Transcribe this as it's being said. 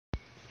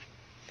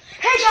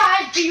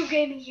guys, Video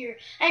Gaming here,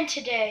 and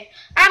today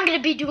I'm going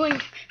to be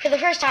doing, for the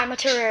first time, a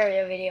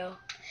Terraria video.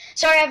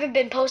 Sorry I haven't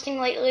been posting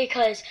lately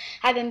because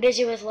I've been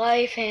busy with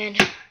life and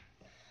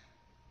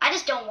I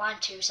just don't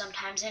want to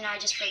sometimes and I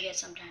just forget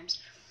sometimes.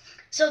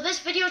 So this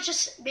video is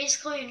just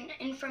basically an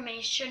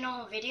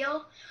informational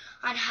video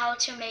on how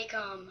to make,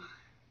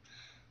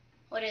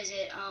 what is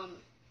it,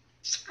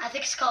 I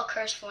think it's called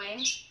Cursed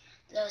Flames,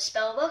 the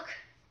spell book.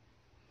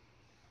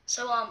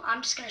 So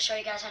I'm just going to show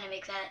you guys how to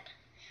make that.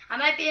 I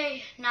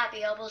might not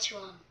be able to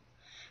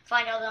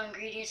find all the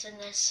ingredients in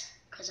this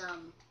because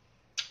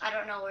I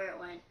don't know where it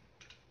went.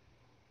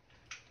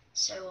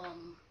 So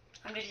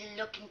I'm just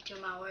looking through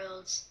my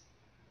worlds.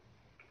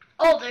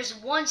 Oh, there's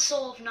one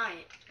soul of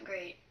night.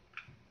 Great.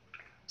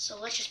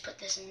 So let's just put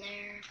this in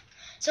there.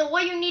 So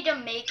what you need to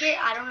make it,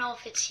 I don't know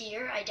if it's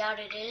here. I doubt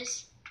it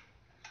is.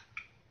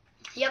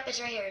 Yep, it's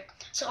right here.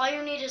 So all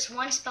you need is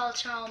one spell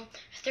tome,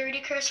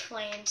 30 cursed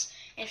flames,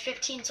 and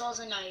 15 souls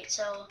of night.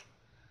 So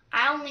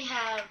I only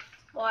have,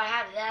 well, I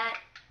have that,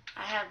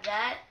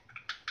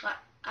 but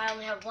I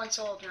only have one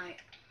soul of night.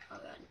 Oh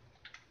god.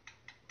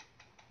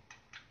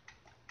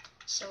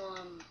 So,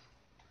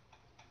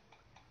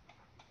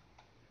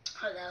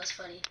 oh, that was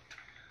funny.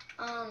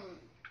 I'm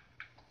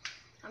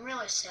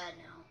really sad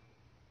now.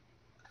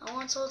 I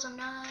want souls of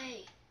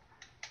night.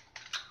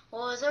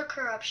 Well, is there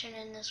corruption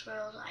in this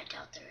world? I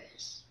doubt there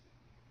is.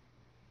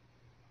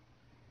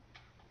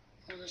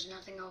 Well, there's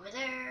nothing over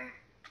there.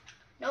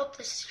 Nope,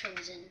 this is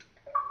crimson.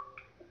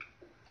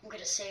 I'm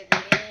gonna save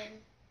the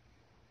game.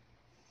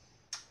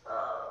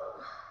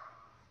 Oh.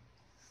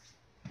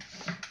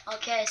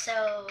 Okay,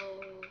 so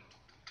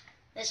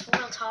this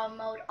world hall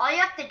mode. All you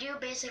have to do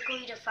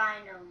basically to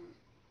find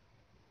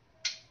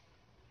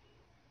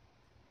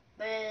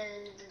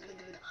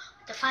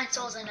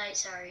souls of night.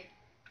 Sorry.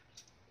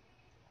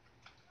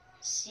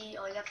 See,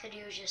 all you have to do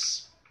is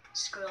just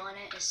scroll on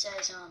it. It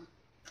says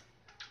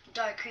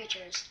dark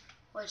creatures,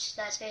 which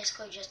that's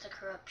basically just the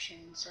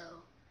corruption. So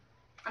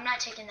I'm not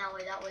taking that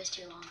way. That way's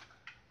too long.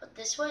 But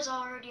this way's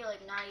already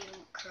like not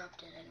even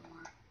corrupted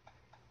anymore.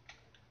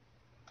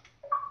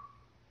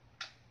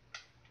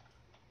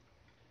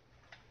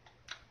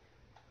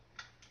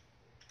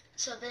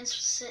 So then,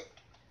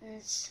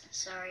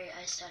 sorry,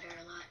 I stutter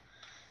a lot.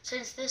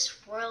 Since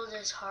this world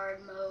is hard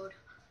mode,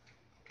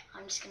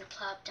 I'm just gonna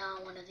plop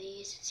down one of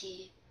these and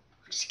see.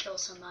 I'll just kill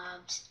some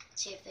mobs,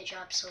 see if they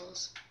drop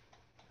souls.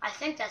 I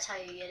think that's how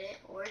you get it,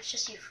 or it's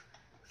just you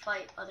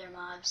fight other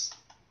mobs.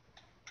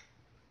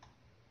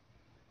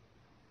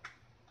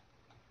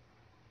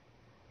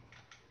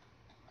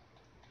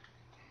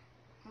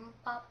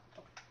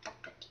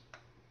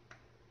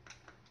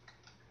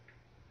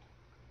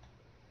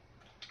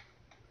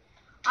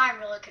 I'm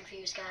really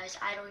confused, guys.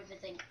 I don't even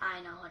think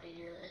I know how to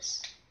do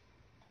this.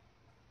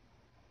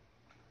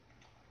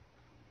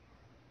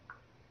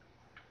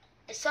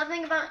 It's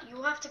something about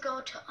you have to go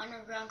to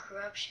underground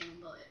corruption,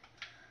 but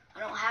I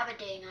don't have a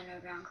dang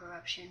underground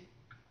corruption.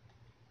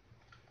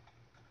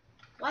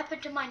 What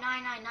happened to my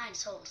 999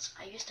 souls?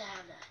 I used to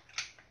have that.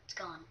 It's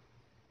gone.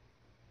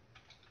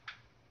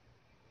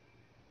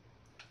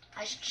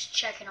 I should just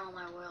check in all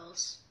my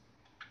worlds.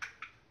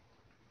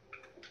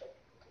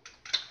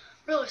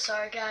 Really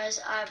sorry, guys.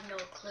 I have no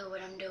clue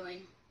what I'm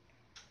doing.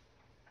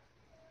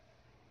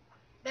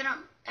 Been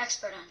an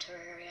expert on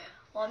Terraria.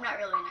 Well, I'm not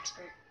really an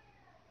expert.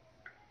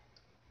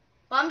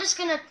 Well, I'm just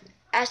gonna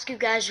ask you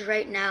guys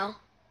right now.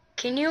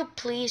 Can you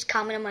please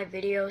comment on my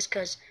videos?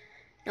 Because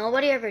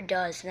nobody ever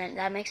does. And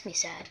that makes me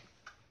sad.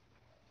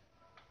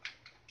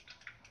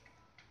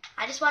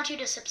 I just want you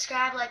to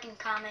subscribe, like, and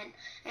comment.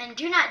 And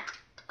do not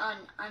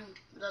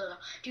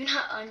do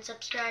not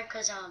unsubscribe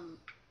because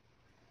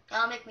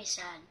that'll make me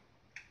sad.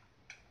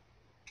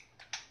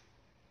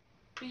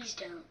 Please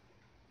don't.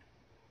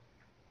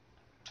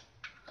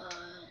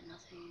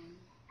 Nothing.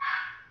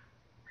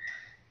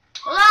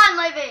 Hold on,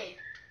 Levy!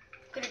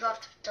 I'm gonna go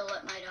have to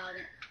let my dog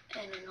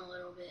in a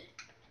little bit.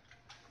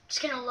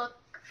 Just gonna look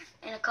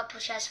in a couple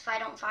of chests. If I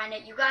don't find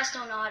it, you guys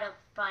don't know how to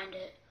find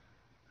it,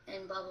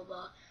 and blah blah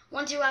blah.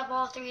 Once you have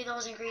all three of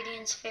those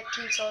ingredients,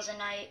 15 souls a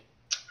night,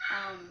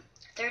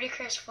 30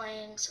 cursed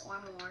flames or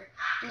more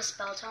in a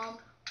spell tome,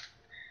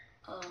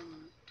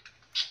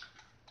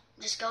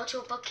 just go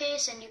to a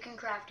bookcase and you can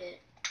craft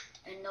it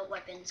in the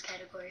weapons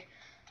category.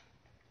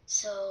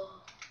 So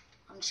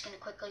I'm just gonna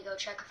quickly go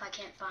check if I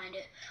can't find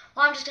it.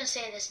 Well, I'm just gonna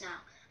say this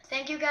now.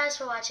 Thank you guys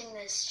for watching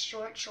this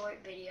short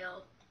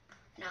video,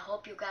 and I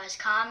hope you guys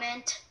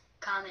comment,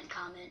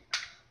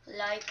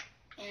 like,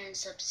 and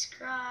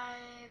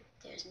subscribe.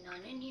 There's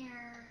none in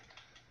here,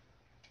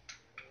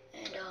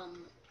 and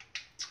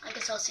I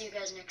guess I'll see you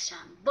guys next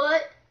time.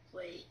 But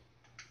wait,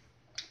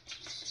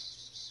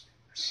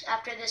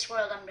 after this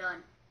world, I'm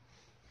done.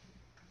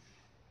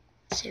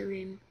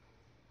 Serum.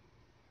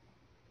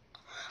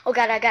 Oh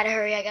god, I gotta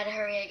hurry. I gotta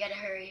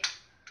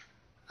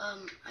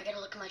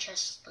look at my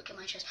chest.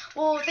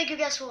 Well, thank you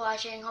guys for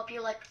watching. Hope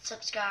you like,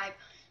 subscribe.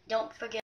 Don't forget.